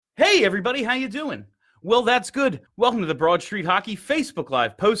Hey, everybody, how you doing? Well, that's good. Welcome to the Broad Street Hockey Facebook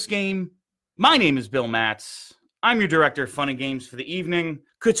Live postgame. My name is Bill Matz. I'm your director of fun and games for the evening.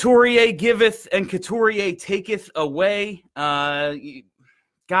 Couturier giveth and Couturier taketh away.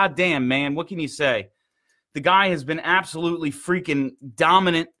 Goddamn, man, what can you say? The guy has been absolutely freaking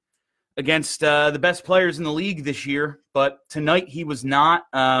dominant against the best players in the league this year, but tonight he was not.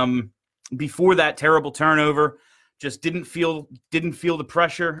 Before that terrible turnover, just didn't feel the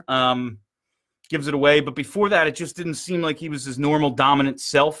pressure. Gives it away, but before that, it just didn't seem like he was his normal dominant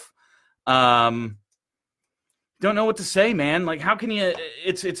self. Don't know what to say, man. Like, how can you?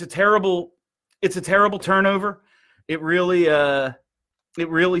 It's a terrible turnover. It really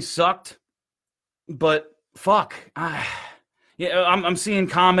sucked. But fuck, yeah, I'm seeing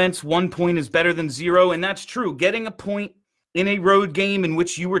comments. 1 point is better than 0, and that's true. Getting a point in a road game in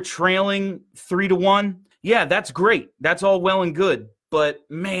which you were trailing 3-1, yeah, that's great. That's all well and good. But,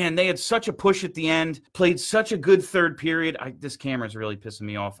 man, they had such a push at the end, played such a good third period. This camera's really pissing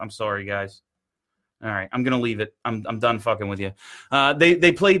me off. I'm sorry, guys. All right, I'm going to leave it. I'm done fucking with you.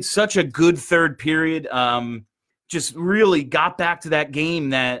 They played such a good third period, just really got back to that game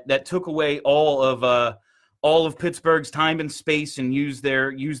that took away all of Pittsburgh's time and space and used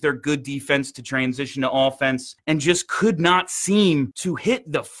their good defense to transition to offense and just could not seem to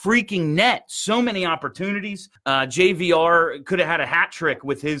hit the freaking net. So many opportunities. JVR could have had a hat trick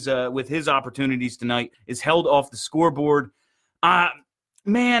with his opportunities tonight. Is held off the scoreboard.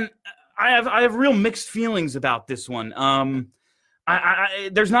 Man, I have real mixed feelings about this one.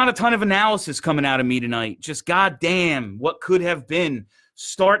 There's not a ton of analysis coming out of me tonight. Just goddamn, what could have been.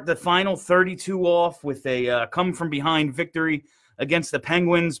 Start the final 32 off with a come-from-behind victory against the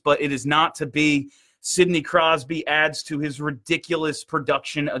Penguins, but it is not to be. Sidney Crosby adds to his ridiculous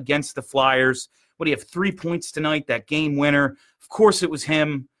production against the Flyers. What do you have, 3 points tonight, that game winner? Of course it was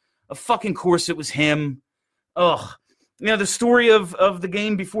him. Of fucking course it was him. Ugh. You know, the story of the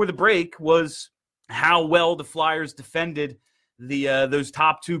game before the break was how well the Flyers defended those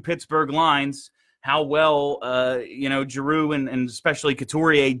top two Pittsburgh lines. How well, Giroux and especially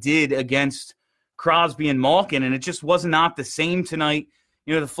Couturier did against Crosby and Malkin, and it just was not the same tonight.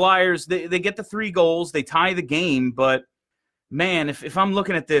 You know, the Flyers, they get the 3 goals, they tie the game, but, man, if I'm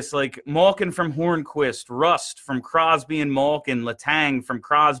looking at this, like Malkin from Hornquist, Rust from Crosby and Malkin, Letang from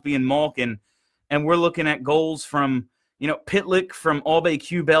Crosby and Malkin, and we're looking at goals from, Pitlick from Aube,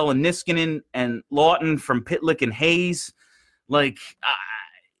 Kubel, and Niskanen, and Lawton from Pitlick and Hayes. Like,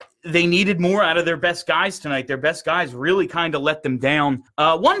 they needed more out of their best guys tonight. Their best guys really kind of let them down.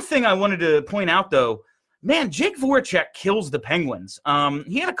 One thing I wanted to point out, though, man, Jake Voracek kills the Penguins.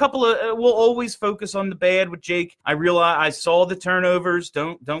 He had a couple of we'll always focus on the bad with Jake. I realize I saw the turnovers.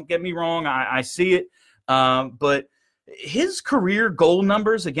 Don't get me wrong. I see it. But his career goal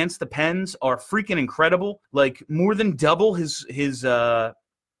numbers against the Pens are freaking incredible. Like, more than double his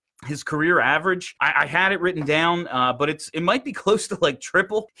career average. I had it written down, but it might be close to like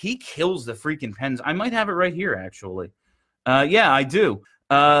triple. He kills the freaking Pens. I might have it right here, actually. Yeah, I do.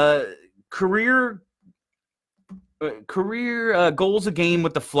 Career goals a game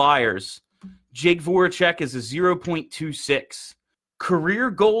with the Flyers. Jake Voracek is a 0.26. Career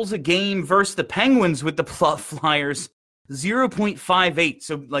goals a game versus the Penguins with the Flyers, 0.58,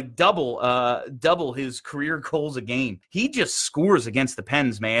 so like double his career goals a game. He just scores against the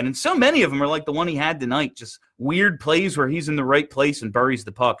Pens, man, and so many of them are like the one he had tonight, just weird plays where he's in the right place and buries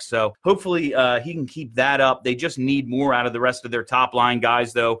the puck. So hopefully he can keep that up. They just need more out of the rest of their top line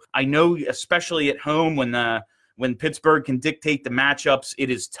guys, though. I know, especially at home when Pittsburgh can dictate the matchups, it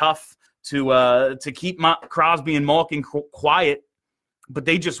is tough to keep Crosby and Malkin quiet. But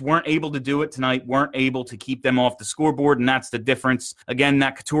they just weren't able to do it tonight, weren't able to keep them off the scoreboard, and that's the difference. Again,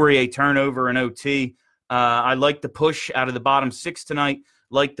 that Couturier turnover in OT. I like the push out of the bottom 6 tonight,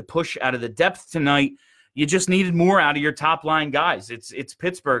 like the push out of the depth tonight. You just needed more out of your top-line guys. It's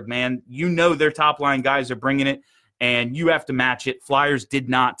Pittsburgh, man. You know their top-line guys are bringing it, and you have to match it. Flyers did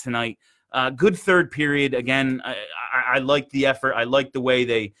not tonight. Good third period. Again, I like the effort. I like the way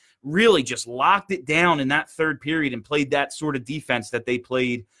they really just locked it down in that third period and played that sort of defense that they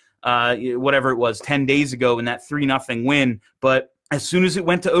played, whatever it was, 10 days ago in that 3-0 win. But as soon as it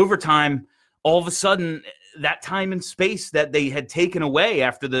went to overtime, all of a sudden, that time and space that they had taken away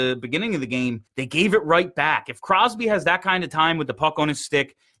after the beginning of the game, they gave it right back. If Crosby has that kind of time with the puck on his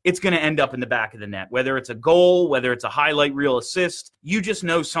stick, it's going to end up in the back of the net. Whether it's a goal, whether it's a highlight reel assist, you just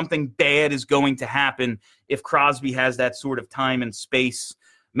know something bad is going to happen if Crosby has that sort of time and space.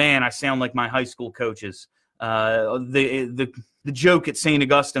 Man, I sound like my high school coaches. The joke at St.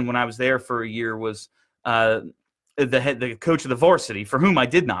 Augustine when I was there for a year was the coach of the varsity, for whom I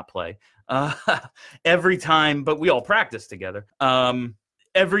did not play, every time, but we all practiced together.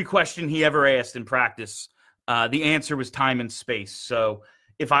 Every question he ever asked in practice, the answer was time and space. So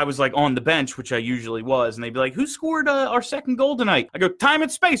if I was like on the bench, which I usually was, and they'd be like, "Who scored our second goal tonight?" I go, "Time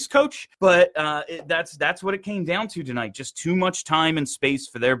and space, coach." But that's what it came down to tonight. Just too much time and space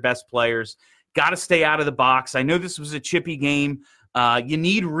for their best players. Got to stay out of the box. I know this was a chippy game. You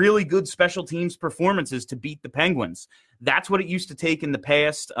need really good special teams performances to beat the Penguins. That's what it used to take in the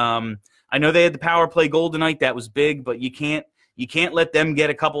past. I know they had the power play goal tonight. That was big, but you can't let them get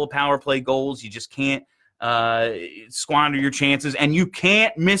a couple of power play goals. You just can't squander your chances, and you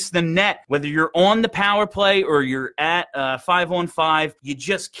can't miss the net. Whether you're on the power play or you're at 5-on-5, you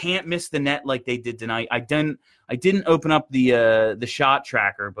just can't miss the net like they did tonight. I didn't open up the shot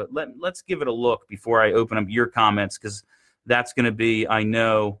tracker, but let's give it a look before I open up your comments, because that's going to be, I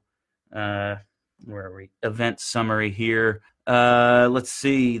know, where are we? Event summary here. Let's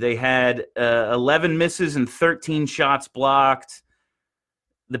see. They had 11 misses and 13 shots blocked.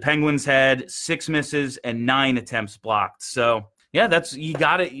 The Penguins had 6 misses and 9 attempts blocked. So, yeah, you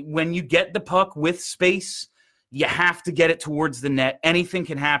got it. When you get the puck with space, you have to get it towards the net. Anything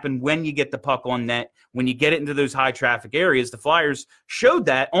can happen when you get the puck on net. When you get it into those high traffic areas, the Flyers showed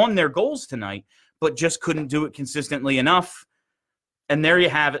that on their goals tonight, but just couldn't do it consistently enough. And there you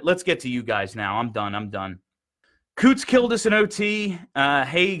have it. Let's get to you guys now. I'm done. Coots killed us in OT.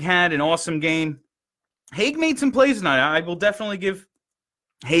 Haig had an awesome game. Haig made some plays tonight. I will definitely give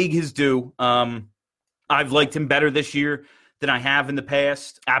Haig his due. I've liked him better this year than I have in the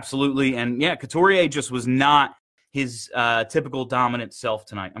past. Absolutely. And yeah, Couturier just was not his typical dominant self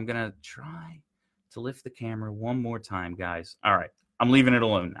tonight. I'm going to try to lift the camera one more time, guys. All right. I'm leaving it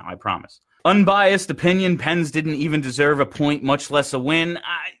alone now, I promise. Unbiased opinion, Pens didn't even deserve a point, much less a win.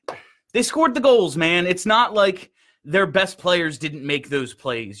 They scored the goals, man. It's not like their best players didn't make those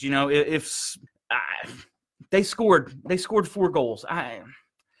plays. You know, if they scored 4 goals.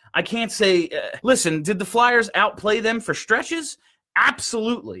 I can't say, listen, did the Flyers outplay them for stretches?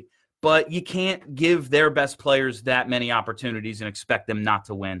 Absolutely. But you can't give their best players that many opportunities and expect them not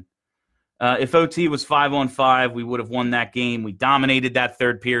to win. If OT was 5-on-5, we would have won that game. We dominated that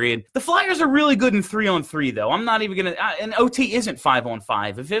third period. The Flyers are really good in 3-on-3, though. I'm not even going to – and OT isn't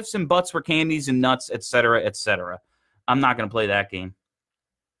 5-on-5. If ifs and buts were candies and nuts, et cetera, I'm not going to play that game.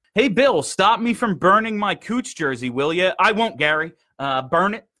 Hey, Bill, stop me from burning my Cooch jersey, will you? I won't, Gary.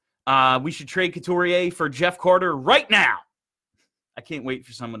 Burn it. We should trade Couturier for Jeff Carter right now. I can't wait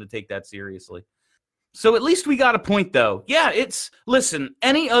for someone to take that seriously. So at least we got a point, though. Yeah, listen,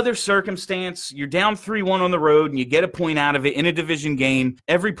 any other circumstance, you're down 3-1 on the road and you get a point out of it in a division game.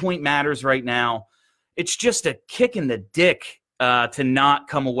 Every point matters right now. It's just a kick in the dick to not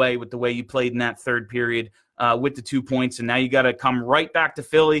come away with the way you played in that third period with the 2 points. And now you got to come right back to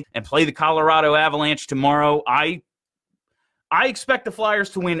Philly and play the Colorado Avalanche tomorrow. I expect the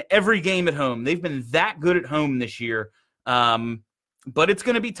Flyers to win every game at home. They've been that good at home this year. But it's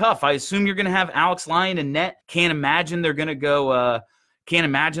going to be tough. I assume you're going to have Alex Lyon in net. Can't imagine they're going to go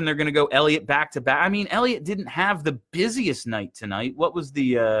Elliott back to back. I mean, Elliott didn't have the busiest night tonight. What was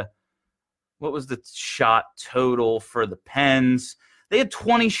the shot total for the Pens? They had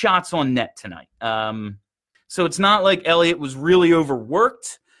 20 shots on net tonight. So it's not like Elliott was really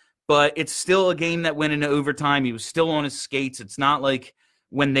overworked, but it's still a game that went into overtime. He was still on his skates. It's not like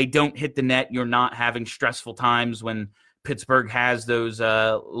when they don't hit the net, you're not having stressful times when Pittsburgh has those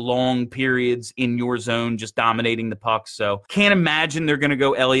long periods in your zone just dominating the puck. So can't imagine they're going to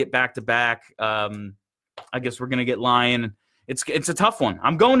go Elliott back-to-back. I guess we're going to get Lyon. It's a tough one.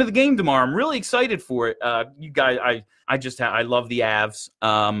 I'm going to the game tomorrow. I'm really excited for it. You guys, I love the Avs,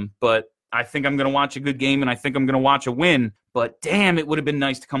 but I think I'm going to watch a good game, and I think I'm going to watch a win. But damn, it would have been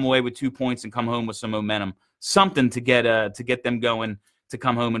nice to come away with 2 points and come home with some momentum, something to get them going to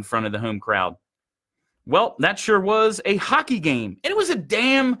come home in front of the home crowd. Well, that sure was a hockey game. It was a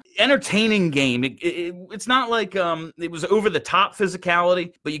damn entertaining game. It's not like it was over-the-top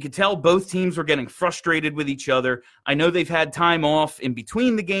physicality, but you could tell both teams were getting frustrated with each other. I know they've had time off in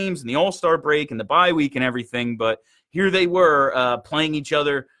between the games and the All-Star break and the bye week and everything, but here they were playing each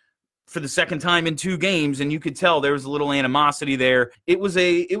other for the second time in 2 games, and you could tell there was a little animosity there. It was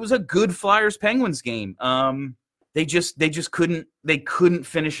a good Flyers-Penguins game. They just couldn't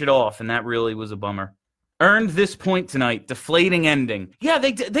finish it off, and that really was a bummer. Earned this point tonight. Deflating ending. Yeah,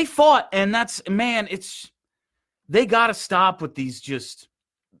 they fought, and they got to stop with these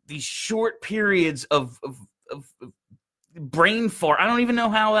short periods of brain fart. I don't even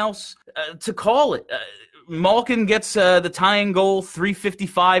know how else to call it. Malkin gets the tying goal,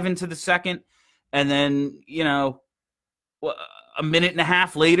 3:55 into the second, and then a minute and a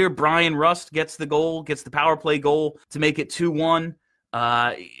half later, Brian Rust gets the power play goal to make it 2-1.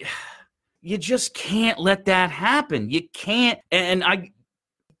 You just can't let that happen. You can't,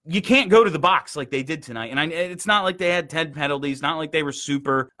 you can't go to the box like they did tonight. And it's not like they had 10 penalties, not like they were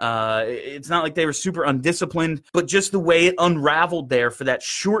it's not like they were super undisciplined, but just the way it unraveled there for that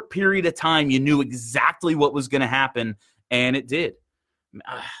short period of time, you knew exactly what was going to happen, and it did.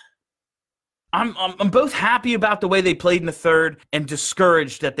 I'm both happy about the way they played in the third and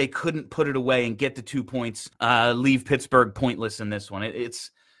discouraged that they couldn't put it away and get the 2 points, leave Pittsburgh pointless in this one.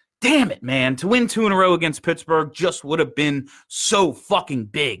 It's damn it, man. To win 2 in a row against Pittsburgh just would have been so fucking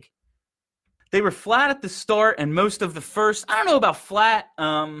big. They were flat at the start and most of the first. I don't know about flat.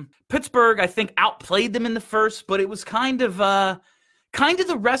 Pittsburgh, I think, outplayed them in the first, but it was kind of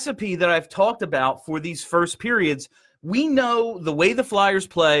the recipe that I've talked about for these first periods. We know the way the Flyers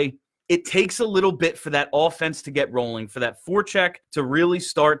play, it takes a little bit for that offense to get rolling, for that forecheck to really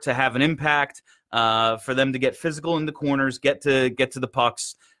start to have an impact, for them to get physical in the corners, get to the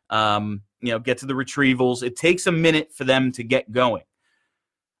pucks, get to the retrievals. It takes a minute for them to get going.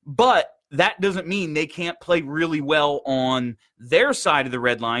 But that doesn't mean they can't play really well on their side of the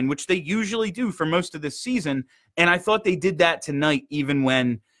red line, which they usually do for most of this season. And I thought they did that tonight, even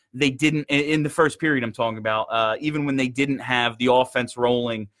when they didn't, in the first period I'm talking about, even when they didn't have the offense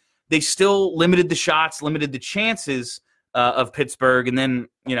rolling. They still limited the shots, limited the chances of Pittsburgh, and then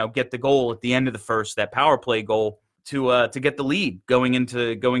get the goal at the end of the first, that power play goal to get the lead going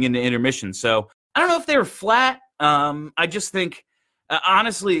into intermission. So I don't know if they were flat. I just think,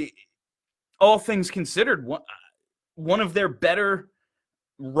 honestly, all things considered, one of their better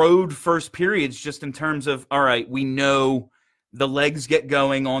road first periods, just in terms of, all right, we know the legs get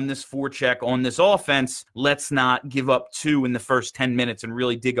going on this forecheck, on this offense. Let's not give up 2 in the first 10 minutes and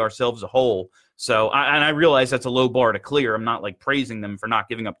really dig ourselves a hole. So, I realize that's a low bar to clear. I'm not praising them for not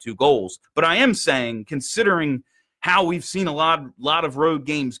giving up 2 goals, but I am saying, considering how we've seen a lot of road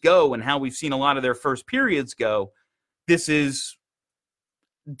games go and how we've seen a lot of their first periods go, this is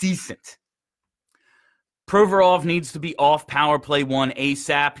decent. Provorov needs to be off power play 1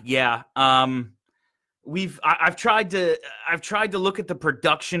 ASAP. Yeah. I've tried to look at the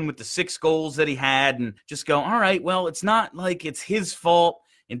production with the 6 goals that he had and just go, all right, well, it's not like it's his fault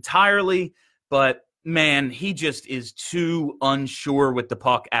entirely, but man, he just is too unsure with the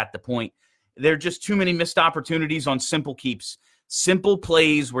puck at the point. There are just too many missed opportunities on simple keeps, simple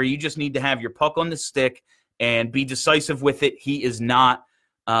plays where you just need to have your puck on the stick and be decisive with it. He is not.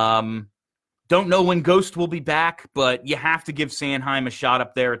 Don't know when Ghost will be back, but you have to give Sanheim a shot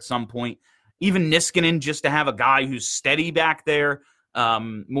up there at some point. Even Niskanen, just to have a guy who's steady back there,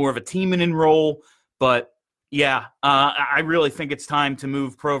 more of a Timonen role. But, yeah, I really think it's time to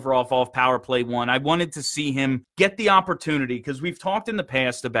move Provorov off power play 1. I wanted to see him get the opportunity, because we've talked in the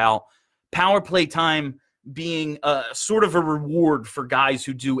past about power play time being sort of a reward for guys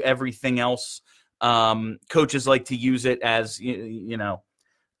who do everything else. Coaches like to use it as,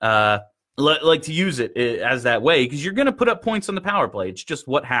 like to use it as that way, because you're going to put up points on the power play. It's just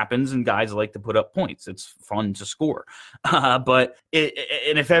what happens, and guys like to put up points. It's fun to score. And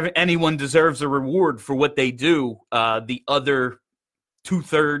if anyone deserves a reward for what they do, the other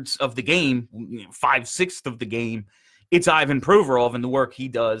 2/3 of the game, 5/6 of the game, it's Ivan Provorov and the work he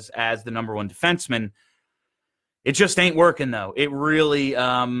does as the number 1 defenseman. It just ain't working, though. It really,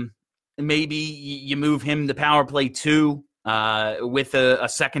 maybe you move him to power play 2, with a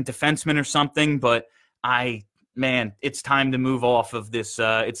second defenseman or something, but it's time to move off of this.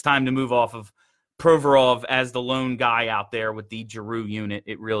 It's time to move off of Provorov as the lone guy out there with the Giroux unit.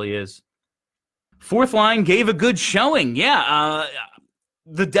 It really is. Fourth line gave a good showing. Yeah,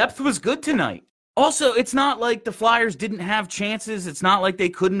 the depth was good tonight. Also, it's not like the Flyers didn't have chances. It's not like they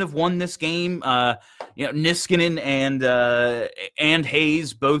couldn't have won this game. Niskanen and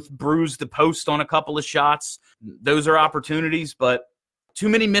Hayes both bruised the post on a couple of shots. Those are opportunities, but too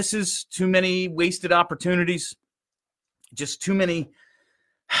many misses, too many wasted opportunities, just too many,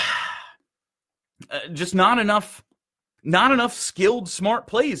 just not enough skilled, smart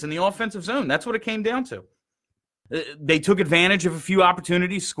plays in the offensive zone. That's what it came down to. They took advantage of a few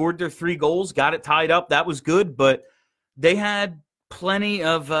opportunities, scored their 3 goals, got it tied up. That was good, but they had plenty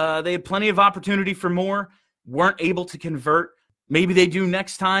of opportunity for more. Weren't able to convert. Maybe they do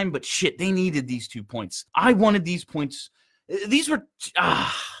next time, but shit, they needed these 2 points. I wanted these points. These were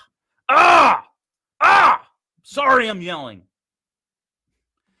Sorry, I'm yelling.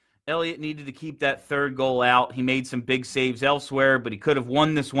 Elliott needed to keep that 3rd goal out. He made some big saves elsewhere, but he could have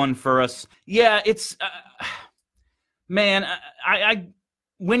won this one for us. Yeah, it's. Man, I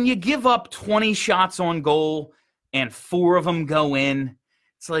when you give up 20 shots on goal and 4 of them go in.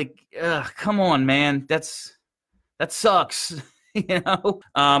 It's like, come on, man. That sucks.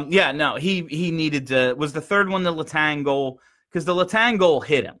 Yeah, no, he needed to. Was the third one the Letang goal? Because the Letang goal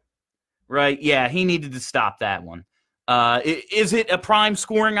hit him, right? Yeah, he needed to stop that one. Is it a prime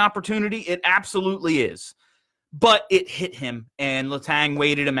scoring opportunity? It absolutely is. But it hit him, and Letang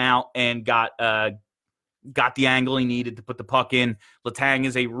waited him out and got the angle he needed to put the puck in. Letang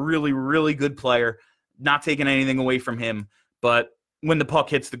is a really, really good player. Not taking anything away from him, but when the puck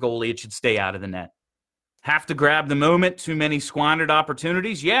hits the goalie, it should stay out of the net. Have to grab the moment. Too many squandered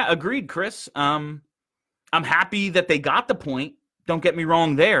opportunities. Yeah, agreed, Chris. I'm happy that they got the point. Don't get me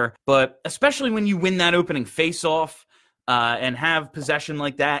wrong there. But especially when you win that opening faceoff and have possession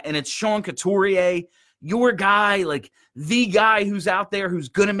like that, and it's Sean Couturier, your guy, like the guy who's out there who's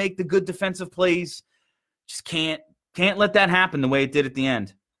going to make the good defensive plays, just can't let that happen the way it did at the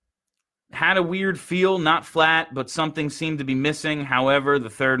end. Had a weird feel, not flat, but something seemed to be missing. However, the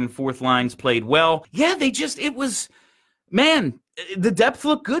third and fourth lines played well. Yeah, the depth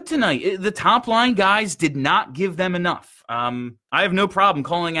looked good tonight. The top line guys did not give them enough. I have no problem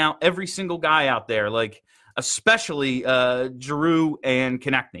calling out every single guy out there, like especially Giroux and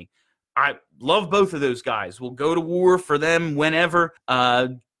Konechny. I love both of those guys. We'll go to war for them whenever.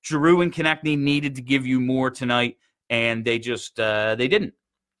 Giroux and Konechny needed to give you more tonight, and they didn't.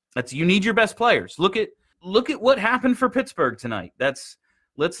 You need your best players. Look at what happened for Pittsburgh tonight. Let's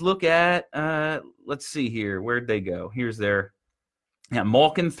look at let's see here. Where'd they go? Here's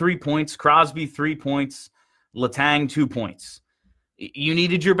Malkin 3 points, Crosby 3 points, Letang 2 points. You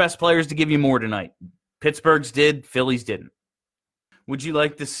needed your best players to give you more tonight. Pittsburgh's did, Phillies didn't. Would you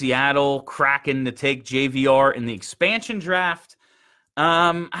like the Seattle Kraken to take JVR in the expansion draft?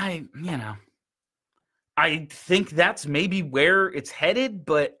 I think that's maybe where it's headed,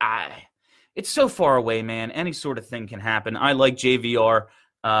 but it's so far away, man. Any sort of thing can happen. I like JVR.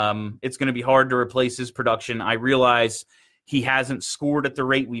 It's going to be hard to replace his production. I realize he hasn't scored at the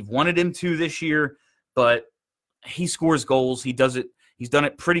rate we've wanted him to this year, but he scores goals. He does it. He's done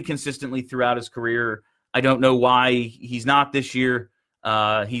it pretty consistently throughout his career. I don't know why he's not this year.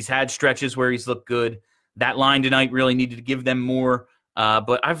 He's had stretches where he's looked good. That line tonight really needed to give them more.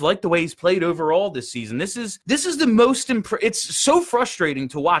 But I've liked the way he's played overall this season. This is the most it's so frustrating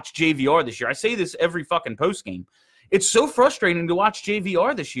to watch JVR this year. I say this every fucking post game. It's so frustrating to watch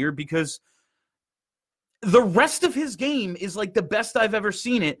JVR this year because the rest of his game is like the best I've ever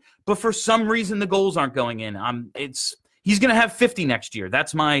seen it, but for some reason the goals aren't going in. He's going to have 50 next year.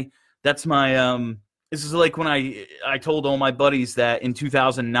 That's my this is like when I told all my buddies that in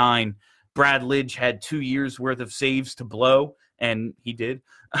 2009 Brad Lidge had 2 years worth of saves to blow. And he did.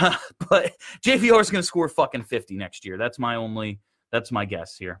 But JVR is going to score fucking 50 next year. That's my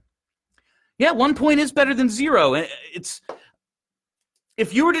guess here. Yeah, 1 point is better than 0.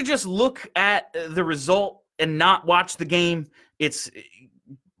 If you were to just look at the result and not watch the game, it's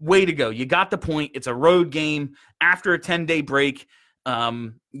way to go. You got the point. It's a road game after a 10-day break.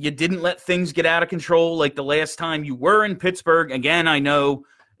 You didn't let things get out of control like the last time you were in Pittsburgh. Again, I know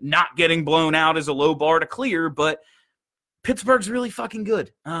not getting blown out is a low bar to clear, but Pittsburgh's really fucking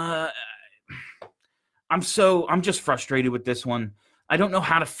good. I'm just frustrated with this one. I don't know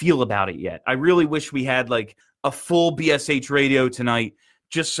how to feel about it yet. I really wish we had like a full BSH radio tonight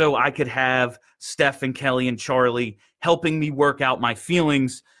just so I could have Steph and Kelly and Charlie helping me work out my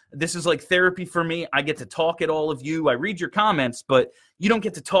feelings. This is like therapy for me. I get to talk at all of you. I read your comments, but you don't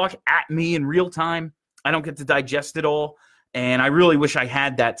get to talk at me in real time. I don't get to digest it all. And I really wish I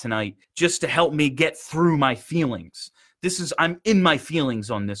had that tonight just to help me get through my feelings. I'm in my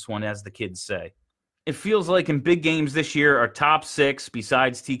feelings on this one, as the kids say. It feels like in big games this year, our top 6,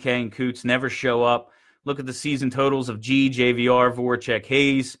 besides TK and Coots, never show up. Look at the season totals of JVR, Voracek,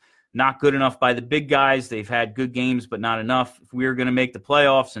 Hayes. Not good enough by the big guys. They've had good games, but not enough. If we're going to make the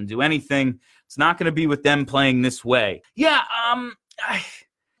playoffs and do anything, it's not going to be with them playing this way. Yeah,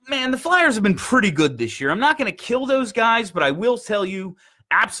 man, the Flyers have been pretty good this year. I'm not going to kill those guys, but I will tell you,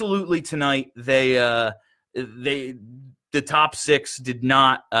 absolutely tonight, the top 6 did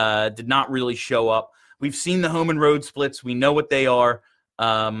not really show up. We've seen the home and road splits. We know what they are.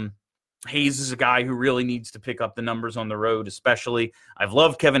 Hayes is a guy who really needs to pick up the numbers on the road, especially. I've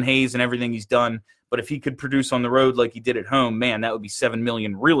loved Kevin Hayes and everything he's done, but if he could produce on the road like he did at home, man, that would be $7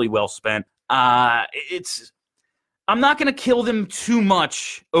 million really well spent. I'm not going to kill them too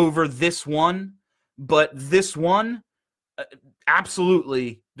much over this one, but this one,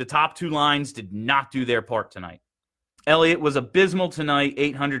 absolutely, the top 2 lines did not do their part tonight. Elliott was abysmal tonight,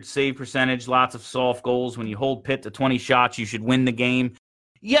 800 save percentage, lots of soft goals. When you hold Pitt to 20 shots, you should win the game.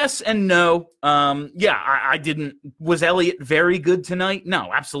 Yes and no. I didn't. Was Elliott very good tonight?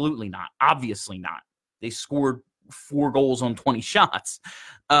 No, absolutely not. Obviously not. They scored 4 goals on 20 shots.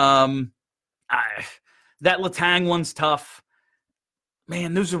 That Letang one's tough.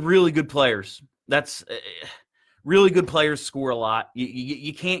 Man, those are really good players. That's really good players score a lot.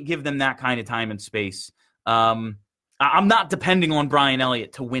 You can't give them that kind of time and space. I'm not depending on Brian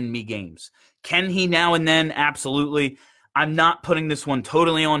Elliott to win me games. Can he now and then? Absolutely. I'm not putting this one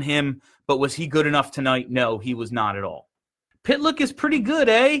totally on him, but was he good enough tonight? No, he was not at all. Pitlick is pretty good,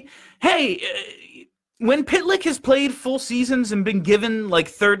 eh? Hey, when Pitlick has played full seasons and been given like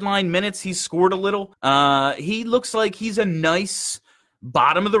third-line minutes, he's scored a little. He looks like he's a nice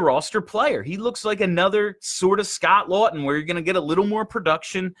bottom-of-the-roster player. He looks like another sort of Scott Laughton where you're going to get a little more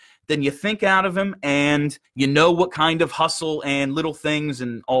production than you think out of him, and you know what kind of hustle and little things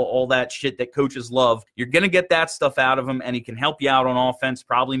and all that shit that coaches love. You're going to get that stuff out of him, and he can help you out on offense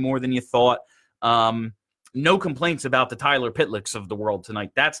probably more than you thought. No complaints about the Tyler Pitlicks of the world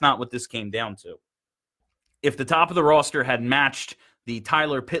tonight. That's not what this came down to. If the top of the roster had matched the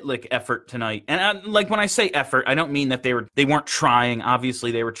Tyler Pitlick effort tonight, and like when I say effort, I don't mean that they weren't trying.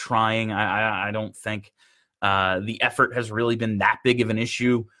 Obviously, they were trying. I don't think the effort has really been that big of an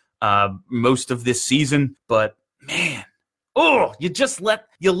issue most of this season. But man, you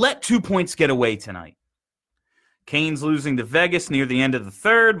let 2 points get away tonight. Canes losing to Vegas near the end of the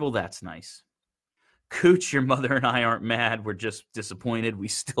third. Well, that's nice. Cooch, your mother and I aren't mad. We're just disappointed. We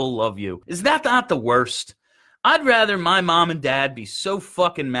still love you. Is that not the worst? I'd rather my mom and dad be so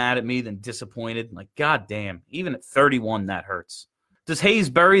fucking mad at me than disappointed. Like, goddamn, even at 31, that hurts. Does Hayes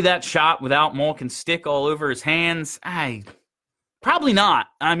bury that shot without Malkin's stick all over his hands? Probably not.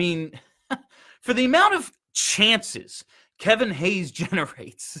 I mean, for the amount of chances Kevin Hayes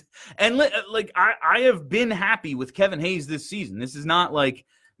generates, and I have been happy with Kevin Hayes this season. This is not like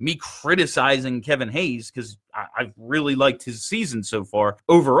me criticizing Kevin Hayes because I've really liked his season so far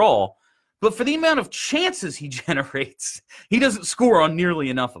overall. But for the amount of chances he generates, he doesn't score on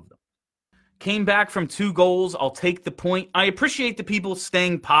nearly enough of them. Came back from 2 goals. I'll take the point. I appreciate the people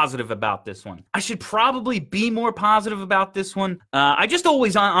staying positive about this one. I should probably be more positive about this one. I just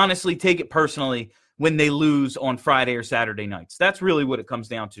always honestly take it personally when they lose on Friday or Saturday nights. That's really what it comes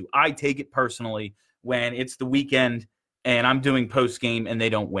down to. I take it personally when it's the weekend and I'm doing post-game and they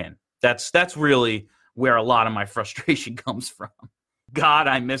don't win. That's really where a lot of my frustration comes from. God,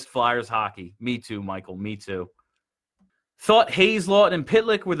 I missed Flyers hockey. Me too, Michael. Me too. Thought Hayes, Laughton, and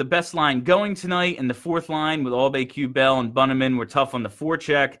Pitlick were the best line going tonight, and the fourth line with Albe, Q, Bell, and Bunneman were tough on the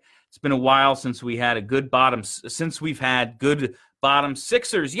forecheck. It's been a while since we've had good bottom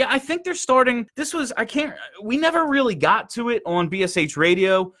sixers. Yeah, I think they're starting. We never really got to it on BSH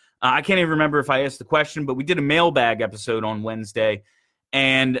Radio. I can't even remember if I asked the question, but we did a mailbag episode on Wednesday,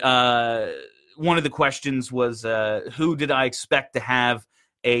 and one of the questions was, who did I expect to have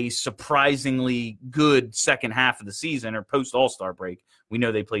a surprisingly good second half of the season or post All-Star break? We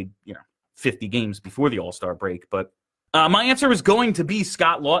know they played, 50 games before the All-Star break, but my answer was going to be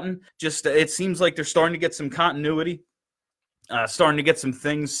Scott Laughton. Just it seems like they're starting to get some continuity, starting to get some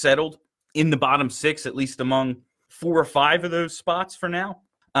things settled in the bottom 6, at least among 4 or 5 of those spots for now.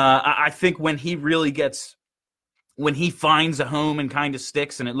 I think when he finds a home and kind of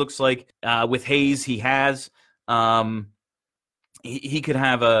sticks, and it looks like with Hayes he has, he could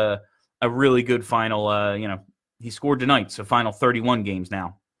have a really good final, he scored tonight, so final 31 games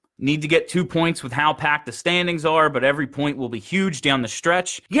now. Need to get 2 points with how packed the standings are, but every point will be huge down the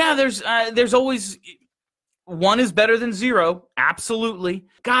stretch. Yeah, there's always one is better than 0, absolutely.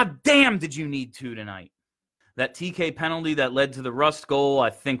 God damn, did you need 2 tonight? That TK penalty that led to the Rust goal, I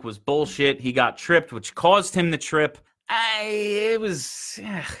think, was bullshit. He got tripped, which caused him the trip. He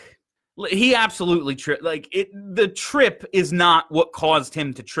absolutely tripped. The trip is not what caused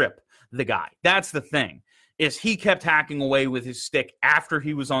him to trip the guy. That's the thing, is he kept hacking away with his stick after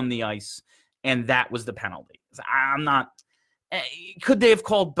he was on the ice, and that was the penalty. Could they have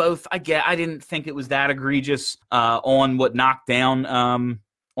called both? I didn't think it was that egregious on what knocked down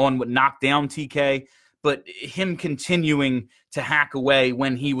TK. But him continuing to hack away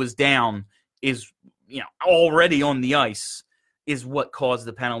when he was down is, already on the ice is what caused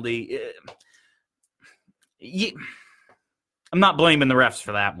the penalty. I'm not blaming the refs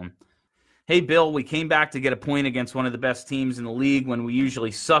for that one. Hey, Bill, we came back to get a point against one of the best teams in the league when we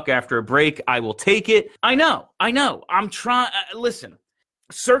usually suck after a break. I will take it. I know. I'm trying. Listen,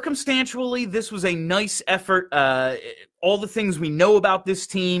 circumstantially, this was a nice effort. All the things we know about this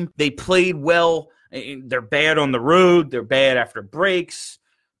team, they played well. They're bad on the road. They're bad after breaks.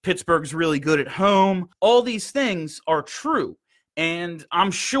 Pittsburgh's really good at home. All these things are true. and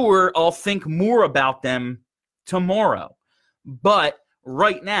I'm sure I'll think more about them tomorrow. But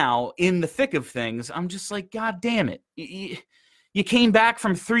right now, in the thick of things, I'm just like, God damn it. You came back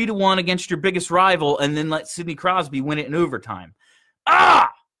from 3-1 against your biggest rival and then let Sidney Crosby win it in overtime. And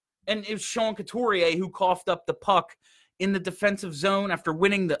it was Sean Couturier who coughed up the puck in the defensive zone after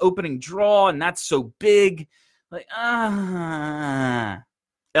winning the opening draw, and that's so big.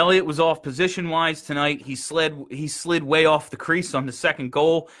 Elliott was off position-wise tonight. He slid way off the crease on the second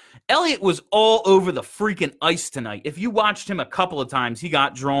goal. Elliott was all over the freaking ice tonight. If you watched him a couple of times, he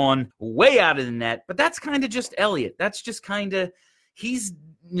got drawn way out of the net, but that's kind of just Elliott. That's just kind of, he's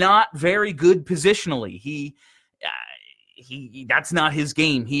not very good positionally. He that's not his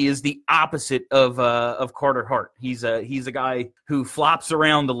game. He is the opposite of Carter Hart. He's a guy who flops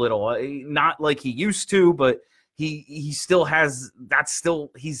around a little, not like he used to, but he still has, that's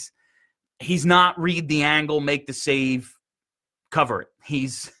still, he's not read the angle, make the save, cover it.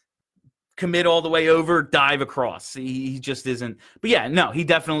 He's commit all the way over, dive across. He just isn't. But yeah, no, he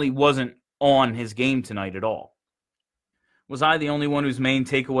definitely wasn't on his game tonight at all. Was I the only one whose main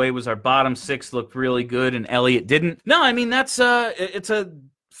takeaway was our bottom six looked really good and Elliott didn't? No, I mean, it's a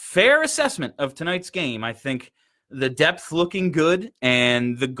fair assessment of tonight's game. I think the depth looking good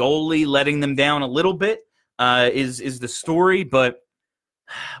and the goalie letting them down a little bit is the story. But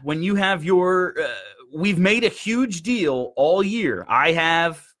when you have we've made a huge deal all year. I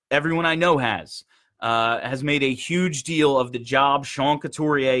have, everyone I know has made a huge deal of the job Sean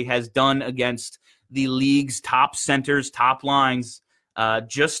Couturier has done against the league's top centers, top lines.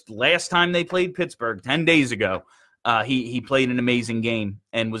 Just last time they played Pittsburgh, 10 days ago, he played an amazing game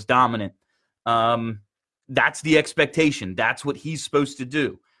and was dominant. That's the expectation. That's what he's supposed to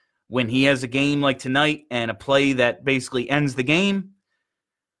do. When he has a game like tonight and a play that basically ends the game,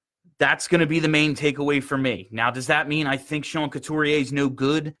 that's going to be the main takeaway for me. Now, does that mean I think Sean Couturier is no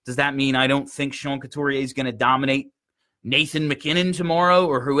good? Does that mean I don't think Sean Couturier is going to dominate Nathan MacKinnon tomorrow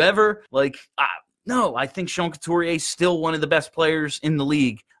or whoever? No, I think Sean Couturier is still one of the best players in the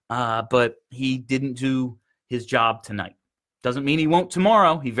league, but he didn't do his job tonight. Doesn't mean he won't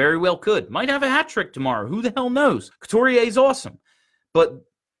tomorrow. He very well could. Might have a hat trick tomorrow. Who the hell knows? Couturier is awesome. But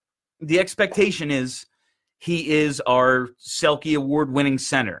the expectation is he is our Selke Award-winning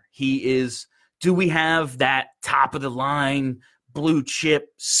center. Do we have that top-of-the-line, blue-chip,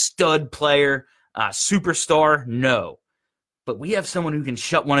 stud player, superstar? No. But we have someone who can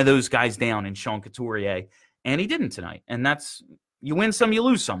shut one of those guys down in Sean Couturier, and he didn't tonight. And that's, you win some, you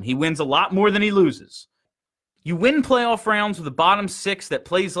lose some. He wins a lot more than he loses. You win playoff rounds with a bottom six that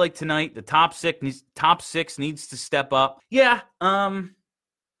plays like tonight. The top six needs to step up. Yeah,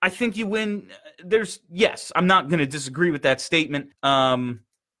 I think you win. Yes, I'm not going to disagree with that statement.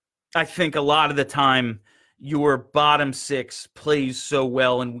 I think a lot of the time your bottom six plays so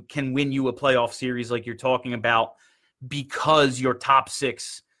well and can win you a playoff series like you're talking about, because your top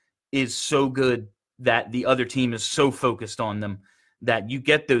six is so good that the other team is so focused on them that you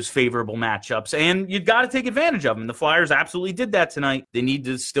get those favorable matchups, and you've got to take advantage of them. The Flyers absolutely did that tonight. They need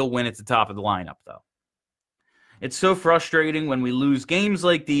to still win at the top of the lineup, though. It's so frustrating when we lose games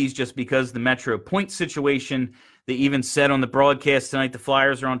like these just because the Metro point situation. They even said on the broadcast tonight the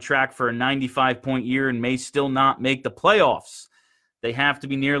Flyers are on track for a 95-point year and may still not make the playoffs. They have to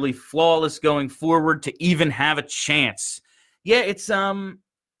be nearly flawless going forward to even have a chance. Yeah, it's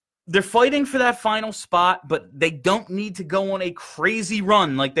they're fighting for that final spot, but they don't need to go on a crazy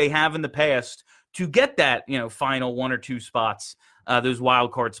run like they have in the past to get that, final one or two spots, those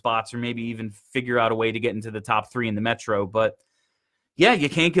wild card spots, or maybe even figure out a way to get into the top three in the Metro. But yeah, you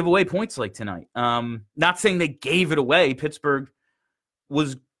can't give away points like tonight. Not saying they gave it away. Pittsburgh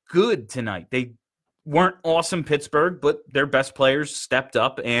was good tonight. They weren't awesome Pittsburgh, but their best players stepped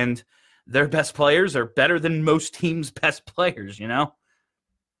up, and their best players are better than most teams' best players,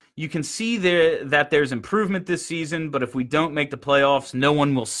 You can see that there's improvement this season, but if we don't make the playoffs, no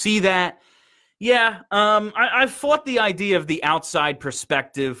one will see that. Yeah, I've fought the idea of the outside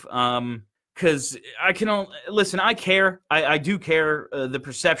perspective because I can listen, I care. I do care the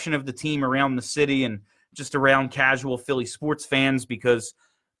perception of the team around the city and just around casual Philly sports fans because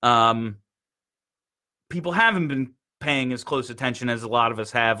people haven't been paying as close attention as a lot of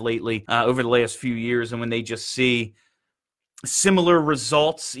us have lately over the last few years. And when they just see similar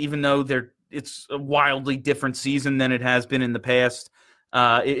results, even though it's a wildly different season than it has been in the past,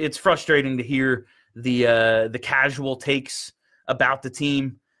 it's frustrating to hear the casual takes about the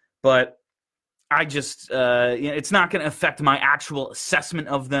team. But I just, it's not going to affect my actual assessment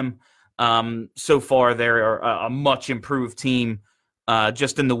of them. So far, they're a much improved team.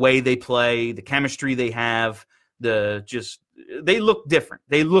 Just in the way they play, the chemistry they have, They look different.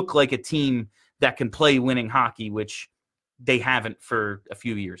 They look like a team that can play winning hockey, which they haven't for a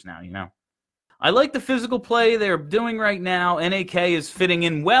few years now, I like the physical play they're doing right now. NAK is fitting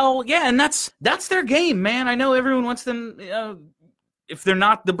in well. Yeah, and that's their game, man. I know everyone wants them, if they're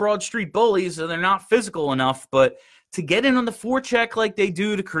not the Broad Street Bullies, they're not physical enough, but to get in on the forecheck like they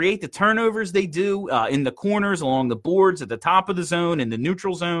do, to create the turnovers they do in the corners, along the boards, at the top of the zone, in the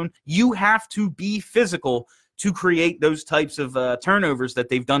neutral zone, you have to be physical to create those types of turnovers that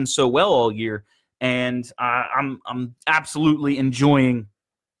they've done so well all year. And I'm absolutely enjoying,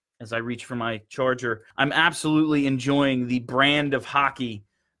 as I reach for my charger, I'm absolutely enjoying the brand of hockey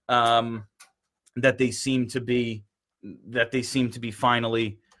that they seem to be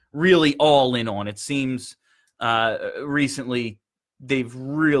finally really all in on. It seems recently they've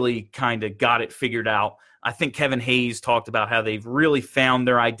really kind of got it figured out. I think Kevin Hayes talked about how they've really found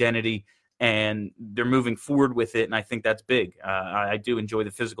their identity and they're moving forward with it, and I think that's big. I do enjoy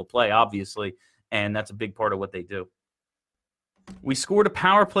the physical play, obviously, and that's a big part of what they do. We scored a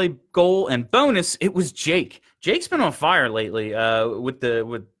power play goal, and bonus, it was Jake. Jake's been on fire lately with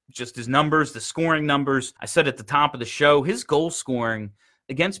just his numbers, the scoring numbers. I said at the top of the show, his goal scoring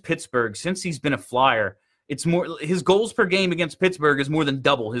against Pittsburgh since he's been a Flyer, his goals per game against Pittsburgh is more than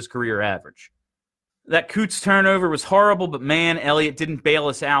double his career average. That Coots turnover was horrible, but man, Elliott didn't bail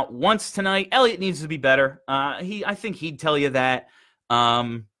us out once tonight. Elliott needs to be better. I think he'd tell you that.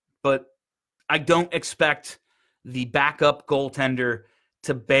 But I don't expect the backup goaltender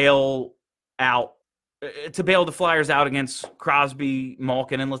to bail the Flyers out against Crosby,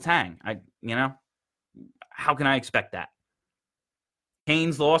 Malkin, and Letang. How can I expect that?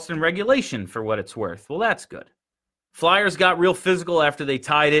 Canes lost in regulation for what it's worth. Well, that's good. Flyers got real physical after they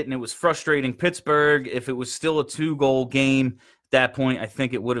tied it, and it was frustrating Pittsburgh. If it was still a 2-goal game at that point, I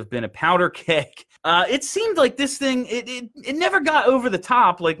think it would have been a powder keg. It seemed like this thing, it never got over the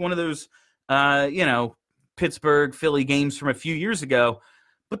top like one of those, Pittsburgh, Philly games from a few years ago.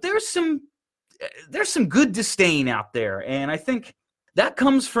 But there's some good disdain out there, and I think that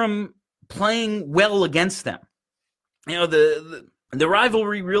comes from playing well against them. The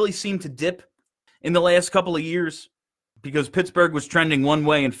rivalry really seemed to dip in the last couple of years because Pittsburgh was trending one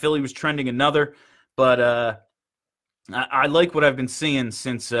way and Philly was trending another. But I like what I've been seeing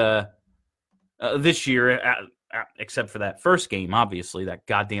since this year, except for that first game, obviously, that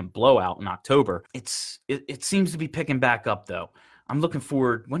goddamn blowout in October. It seems to be picking back up, though. I'm looking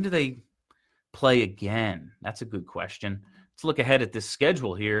forward. When do they play again? That's a good question. Let's look ahead at this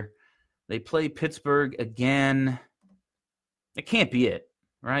schedule here. They play Pittsburgh again. It can't be it,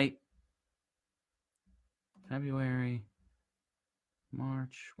 right? February,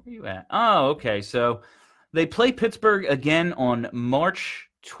 March. Where are you at? Oh, okay. So they play Pittsburgh again on March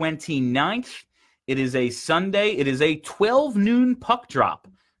 29th. It is a Sunday. It is a 12 noon puck drop.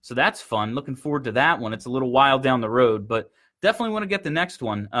 So that's fun. Looking forward to that one. It's a little while down the road, but definitely want to get the next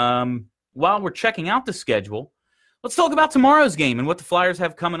one. While we're checking out the schedule, let's talk about tomorrow's game and what the Flyers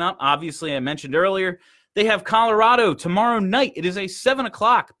have coming up. Obviously, I mentioned earlier, they have Colorado tomorrow night. It is a 7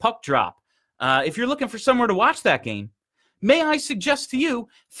 o'clock puck drop. If you're looking for somewhere to watch that game, may I suggest to you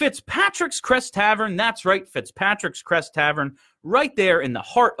Fitzpatrick's Crest Tavern. That's right, Fitzpatrick's Crest Tavern, right there in the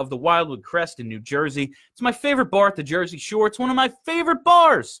heart of the Wildwood Crest in New Jersey. It's my favorite bar at the Jersey Shore. It's one of my favorite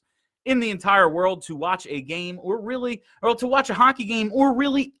bars in the entire world to watch a game or to watch a hockey game or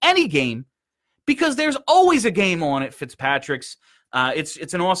really any game, because there's always a game on at Fitzpatrick's.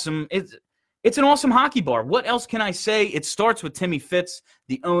 It's an awesome hockey bar. What else can I say? It starts with Timmy Fitz,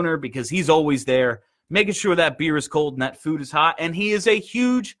 the owner, because he's always there, making sure that beer is cold and that food is hot, and he is a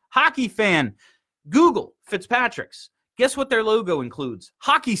huge hockey fan. Google Fitzpatrick's. Guess what their logo includes?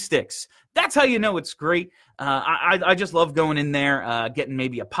 Hockey sticks. That's how you know it's great. I just love going in there, getting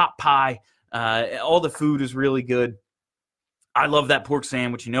maybe a pot pie. All the food is really good. I love that pork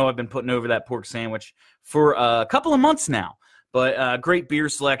sandwich. I've been putting over that pork sandwich for a couple of months now. But great beer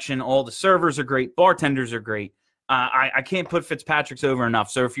selection. All the servers are great. Bartenders are great. I can't put Fitzpatrick's over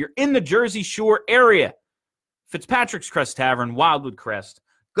enough. So if you're in the Jersey Shore area, Fitzpatrick's Crest Tavern, Wildwood Crest,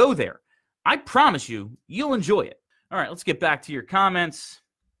 go there. I promise you'll enjoy it. All right, let's get back to your comments.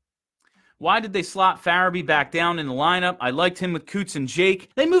 Why did they slot Farabee back down in the lineup? I liked him with Coots and Jake.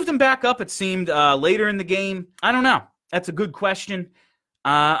 They moved him back up, it seemed, later in the game. I don't know. That's a good question.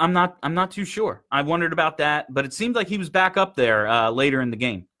 I'm not too sure. I wondered about that, but it seemed like he was back up there later in the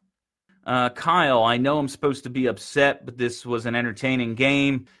game. Kyle, I know I'm supposed to be upset, but this was an entertaining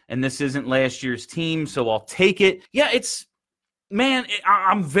game, and this isn't last year's team, so I'll take it. Yeah,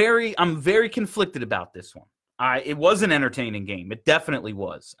 I'm very conflicted about this one. It was an entertaining game. It definitely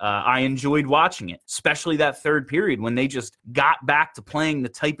was. I enjoyed watching it, especially that third period when they just got back to playing the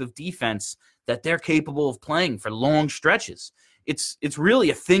type of defense that they're capable of playing for long stretches. It's really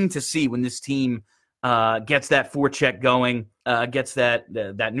a thing to see when this team gets that forecheck going, gets that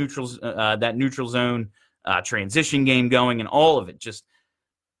neutral zone transition game going, and all of it. Just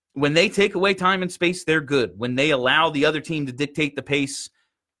when they take away time and space, they're good. When they allow the other team to dictate the pace,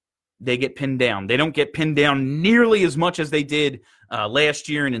 they get pinned down. They don't get pinned down nearly as much as they did last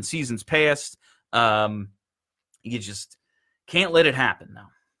year and in seasons past. You just can't let it happen,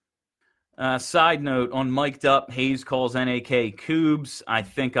 though. Side note, on Mic'd Up, Hayes calls NAK Coobs. I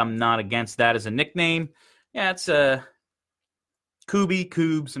think I'm not against that as a nickname. Yeah, it's Kubi,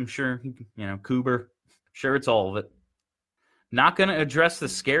 Coobs, I'm sure. Coober. Sure, it's all of it. Not going to address the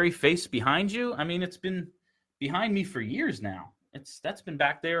scary face behind you? I mean, it's been behind me for years now. That's been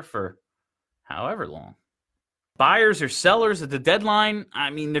back there for however long. Buyers or sellers at the deadline?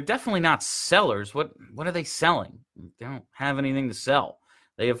 I mean, they're definitely not sellers. What are they selling? They don't have anything to sell.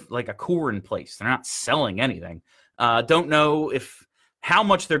 They have like a core in place. They're not selling anything. Don't know how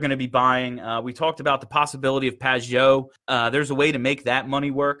much they're going to be buying. We talked about the possibility of Pageau. There's a way to make that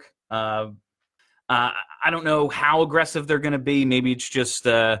money work. I don't know how aggressive they're going to be. Maybe it's just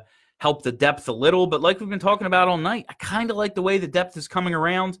help the depth a little. But like we've been talking about all night, I kind of like the way the depth is coming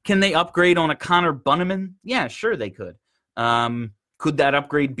around. Can they upgrade on a Connor Bunnaman? Yeah, sure they could. Could that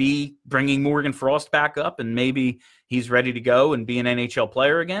upgrade be bringing Morgan Frost back up and maybe he's ready to go and be an NHL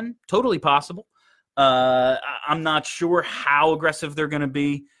player again? Totally possible. I'm not sure how aggressive they're going to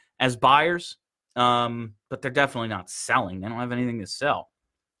be as buyers, but they're definitely not selling. They don't have anything to sell.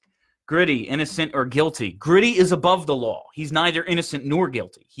 Gritty, innocent or guilty? Gritty is above the law. He's neither innocent nor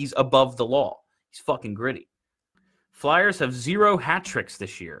guilty. He's above the law. He's fucking Gritty. Flyers have 0 hat tricks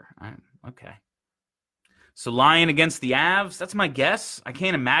this year. Okay. So Lyon against the Avs, that's my guess. I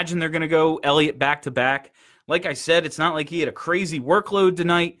can't imagine they're going to go Elliott back-to-back. Like I said, it's not like he had a crazy workload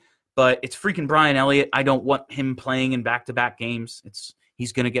tonight, but it's freaking Brian Elliott. I don't want him playing in back-to-back games.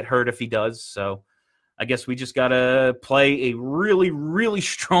 He's going to get hurt if he does, so I guess we just got to play a really, really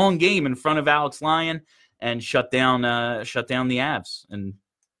strong game in front of Alex Lyon and shut down the Avs and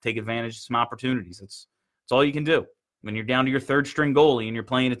take advantage of some opportunities. That's all you can do. When you're down to your third-string goalie and you're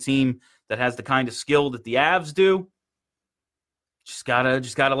playing a team that has the kind of skill that the Avs do, just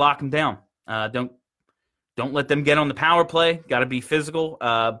gotta lock them down. Don't let them get on the power play. Got to be physical,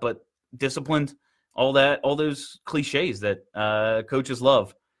 but disciplined. All those cliches that coaches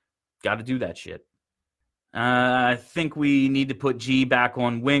love. Got to do that shit. I think we need to put G back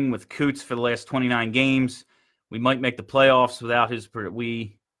on wing with Coots for the last 29 games. We might make the playoffs without his.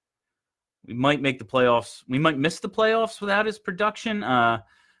 We might make the playoffs. We might miss the playoffs without his production.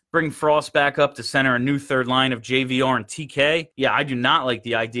 Bring Frost back up to center a new third line of JVR and TK. Yeah, I do not like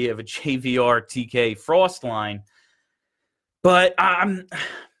the idea of a JVR, TK, Frost line. But I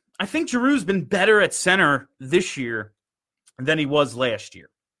think Giroux's been better at center this year than he was last year.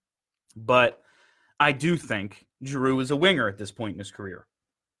 But I do think Giroux is a winger at this point in his career.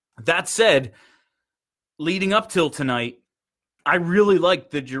 That said, leading up till tonight, I really liked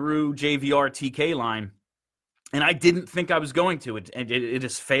the Giroux, JVR, TK line. And I didn't think I was going to. It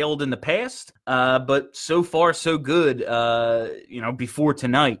has failed in the past, but so far so good. Before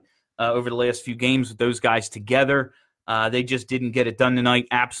tonight, over the last few games with those guys together, they just didn't get it done tonight.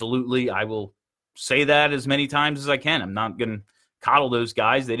 Absolutely, I will say that as many times as I can. I'm not going to coddle those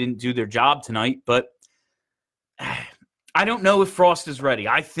guys. They didn't do their job tonight, but I don't know if Frost is ready.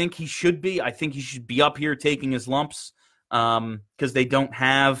 I think he should be. I think he should be up here taking his lumps because they don't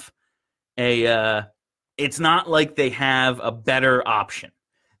have a. It's not like they have a better option.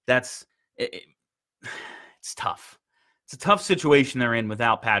 It's tough. It's a tough situation they're in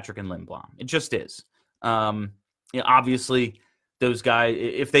without Patrick and Lindblom. It just is. Obviously, those guys,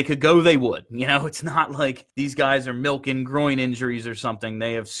 if they could go, they would. It's not like these guys are milking groin injuries or something.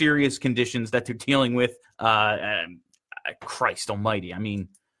 They have serious conditions that they're dealing with. Christ almighty. I mean,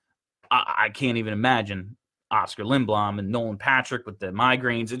 I can't even imagine Oscar Lindblom and Nolan Patrick with the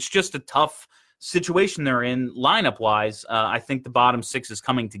migraines. It's just a tough situation they're in lineup-wise. I think the bottom six is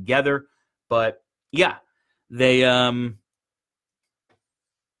coming together. But, yeah, they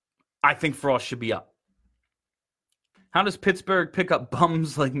I think Frost should be up. How does Pittsburgh pick up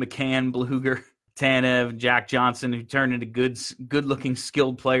bums like McCann, Bluger, Tanev, Jack Johnson, who turn into good-looking,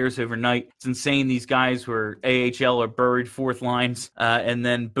 skilled players overnight? It's insane. These guys were AHL or buried fourth lines, and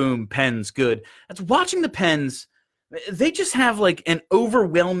then, boom, Penn's good. That's watching the Pens. They just have, like, an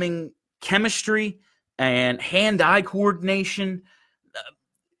overwhelming chemistry and hand-eye coordination.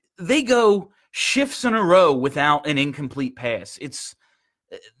 They go shifts in a row without an incomplete pass.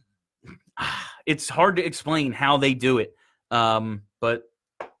 It's hard to explain how they do it. But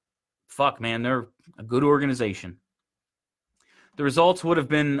fuck, man, they're a good organization. The results would have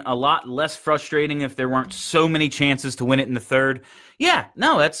been a lot less frustrating if there weren't so many chances to win it in the third. Yeah,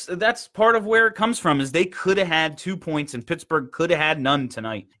 no, that's part of where it comes from, is they could have had 2 points and Pittsburgh could have had none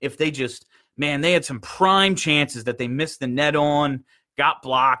tonight if they just, man, they had some prime chances that they missed the net on, got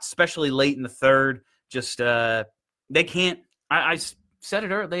blocked, especially late in the third. Just, they can't, I said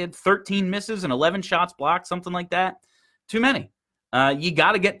it earlier, they had 13 misses and 11 shots blocked, something like that. Too many. You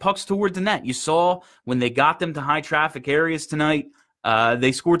got to get pucks toward the net. You saw when they got them to high traffic areas tonight,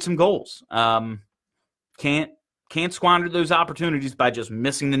 they scored some goals. Can't squander those opportunities by just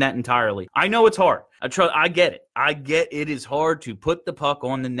missing the net entirely. I know it's hard. I get it. I get it is hard to put the puck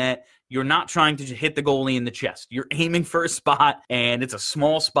on the net. You're not trying to hit the goalie in the chest. You're aiming for a spot, and it's a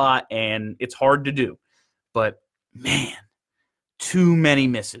small spot, and it's hard to do. But, man, too many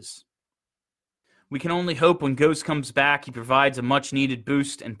misses. We can only hope when Ghost comes back, he provides a much-needed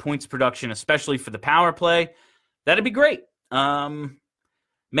boost and points production, especially for the power play. That'd be great. Man,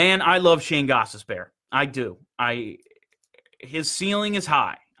 I love Shane Gostisbehere. I do. His ceiling is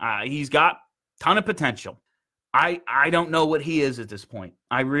high. He's got a ton of potential. I don't know what he is at this point.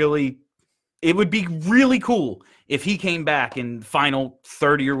 It would be really cool if he came back in final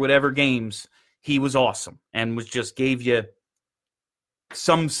 30 or whatever games. He was awesome and gave you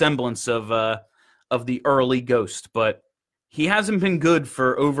some semblance of the early Ghost, but he hasn't been good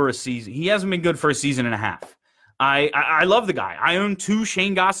for over a season. He hasn't been good for a season and a half. I love the guy. I own 2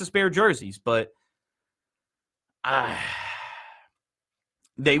 Shane Gostisbehere jerseys, but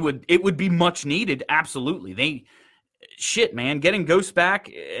it would be much needed. Absolutely. Man, getting Ghost back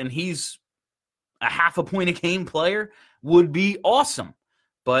and he's a half a point a game player would be awesome,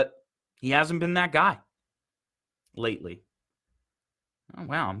 but he hasn't been that guy lately. Oh,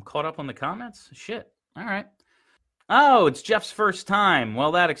 wow, I'm caught up on the comments? Shit. All right. Oh, it's Jeff's first time.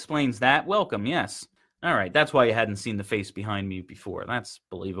 Well, that explains that. Welcome, yes. All right, that's why you hadn't seen the face behind me before. That's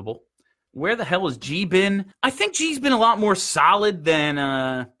believable. Where the hell has G been? I think G's been a lot more solid than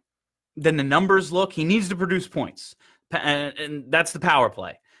the numbers look. He needs to produce points, and that's the power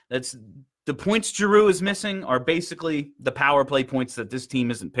play. That's the points Giroux is missing are basically the power play points that this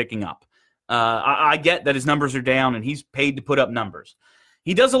team isn't picking up. I get that his numbers are down, and he's paid to put up numbers.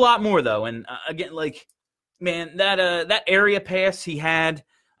 He does a lot more, though. And again, man, that area pass he had,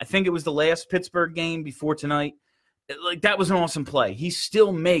 I think it was the last Pittsburgh game before tonight, that was an awesome play. He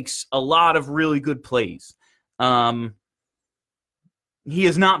still makes a lot of really good plays. He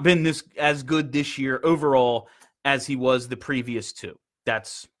has not been as good this year overall as he was the previous 2.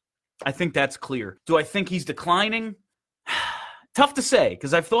 I think that's clear. Do I think he's declining? Tough to say,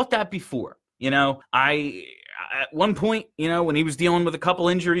 because I've thought that before. At one point, when he was dealing with a couple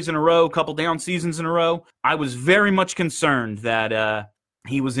injuries in a row, a couple down seasons in a row, I was very much concerned that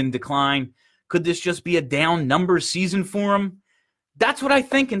he was in decline. Could this just be a down numbers season for him? That's what I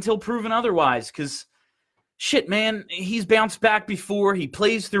think until proven otherwise, because, shit, man, he's bounced back before. He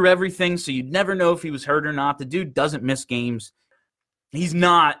plays through everything, so you'd never know if he was hurt or not. The dude doesn't miss games. He's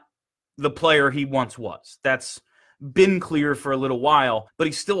not the player he once was. That's been clear for a little while, but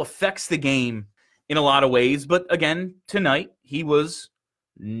he still affects the game in a lot of ways. But again, tonight, he was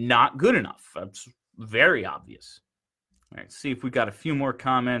not good enough. That's very obvious. All right, see if we got a few more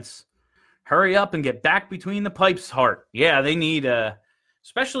comments. Hurry up and get back between the pipes, Hart. Yeah, they need,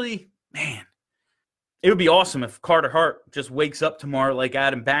 especially, man, it would be awesome if Carter Hart just wakes up tomorrow like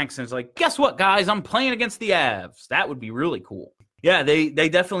Adam Banks and is like, guess what, guys? I'm playing against the Avs. That would be really cool. Yeah, they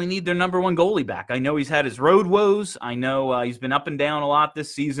definitely need their number 1 goalie back. I know he's had his road woes. I know he's been up and down a lot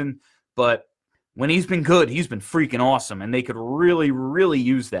this season, but when he's been good, he's been freaking awesome, and they could really, really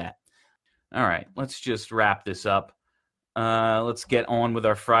use that. All right, let's just wrap this up. Let's get on with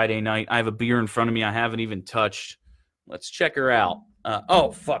our Friday night. I have a beer in front of me I haven't even touched. Let's check her out.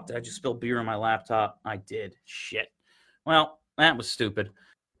 Oh, fuck, did I just spill beer on my laptop? I did. Shit. Well, that was stupid.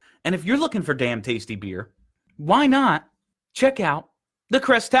 And if you're looking for damn tasty beer, why not check out the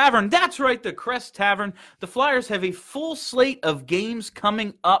Crest Tavern? That's right, the Crest Tavern. The Flyers have a full slate of games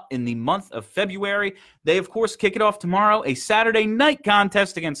coming up in the month of February. They, of course, kick it off tomorrow, a Saturday night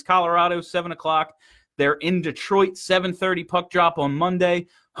contest against Colorado, 7 o'clock. They're in Detroit, 7:30 puck drop on Monday.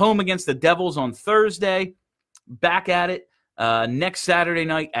 Home against the Devils on Thursday. Back at it next Saturday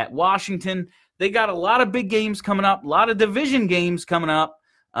night at Washington. They got a lot of big games coming up, a lot of division games coming up.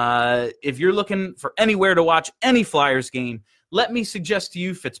 If you're looking for anywhere to watch any Flyers game, let me suggest to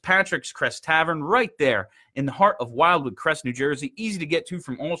you Fitzpatrick's Crest Tavern right there in the heart of Wildwood Crest, New Jersey. Easy to get to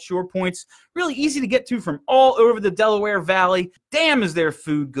from all shore points. Really easy to get to from all over the Delaware Valley. Damn, is their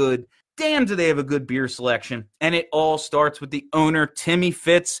food good. Damn, do they have a good beer selection. And it all starts with the owner, Timmy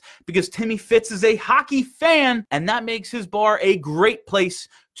Fitz, because Timmy Fitz is a hockey fan, and that makes his bar a great place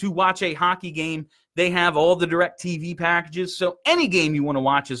to watch a hockey game. They have all the DirecTV packages, so any game you want to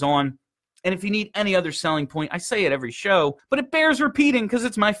watch is on. And if you need any other selling point, I say it every show, but it bears repeating because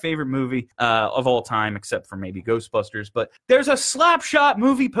it's my favorite movie of all time, except for maybe Ghostbusters. But there's a Slapshot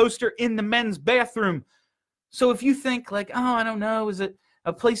movie poster in the men's bathroom. So if you think like, oh, I don't know, is it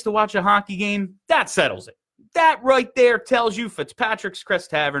a place to watch a hockey game? That settles it. That right there tells you Fitzpatrick's Crest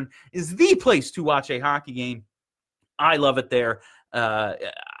Tavern is the place to watch a hockey game. I love it there.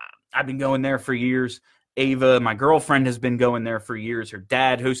 I've been going there for years. Ava, my girlfriend, has been going there for years. Her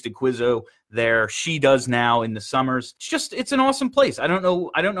dad hosted Quizzo there. She does now in the summers. It's an awesome place. I don't know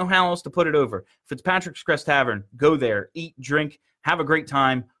how else to put it over. Fitzpatrick's Crest Tavern. Go there, eat, drink, have a great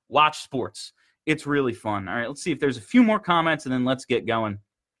time, watch sports. It's really fun. All right, let's see if there's a few more comments, and then let's get going.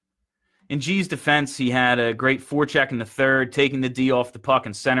 In G's defense, he had a great forecheck in the third, taking the D off the puck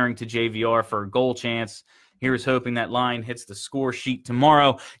and centering to JVR for a goal chance. Here's hoping that line hits the score sheet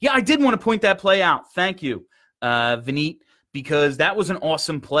tomorrow. Yeah, I did want to point that play out. Thank you, Vineet, because that was an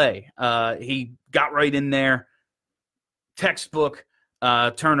awesome play. He got right in there, textbook,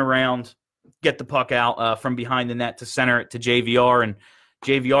 turn around, get the puck out from behind the net to center it to JVR, and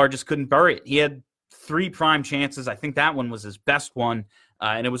JVR just couldn't bury it. He had 3 prime chances. I think that one was his best one,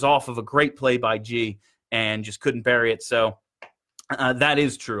 and it was off of a great play by G and just couldn't bury it. So that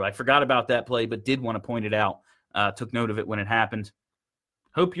is true. I forgot about that play, but did want to point it out. Took note of it when it happened.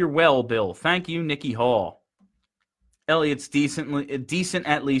 Hope you're well, Bill. Thank you, Nikki Hall. Elliott's decent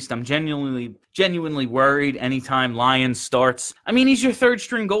at least. I'm genuinely worried anytime Lyons starts. I mean, he's your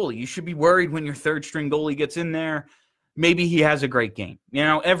third-string goalie. You should be worried when your third-string goalie gets in there. Maybe he has a great game. You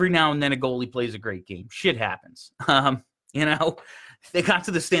know, every now and then a goalie plays a great game. Shit happens. You know, they got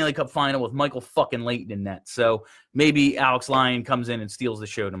to the Stanley Cup final with Michael fucking Leighton in net. So maybe Alex Lyon comes in and steals the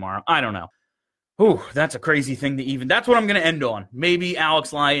show tomorrow. I don't know. Ooh, that's a crazy thing to even. That's what I'm going to end on. Maybe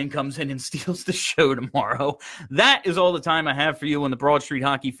Alex Lyon comes in and steals the show tomorrow. That is all the time I have for you on the Broad Street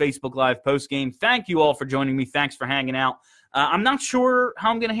Hockey Facebook Live postgame. Thank you all for joining me. Thanks for hanging out. I'm not sure how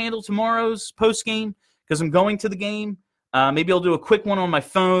I'm going to handle tomorrow's postgame because I'm going to the game. Maybe I'll do a quick one on my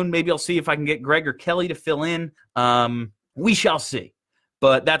phone. Maybe I'll see if I can get Greg or Kelly to fill in. We shall see.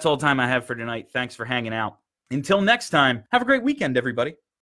 But that's all the time I have for tonight. Thanks for hanging out. Until next time, have a great weekend, everybody.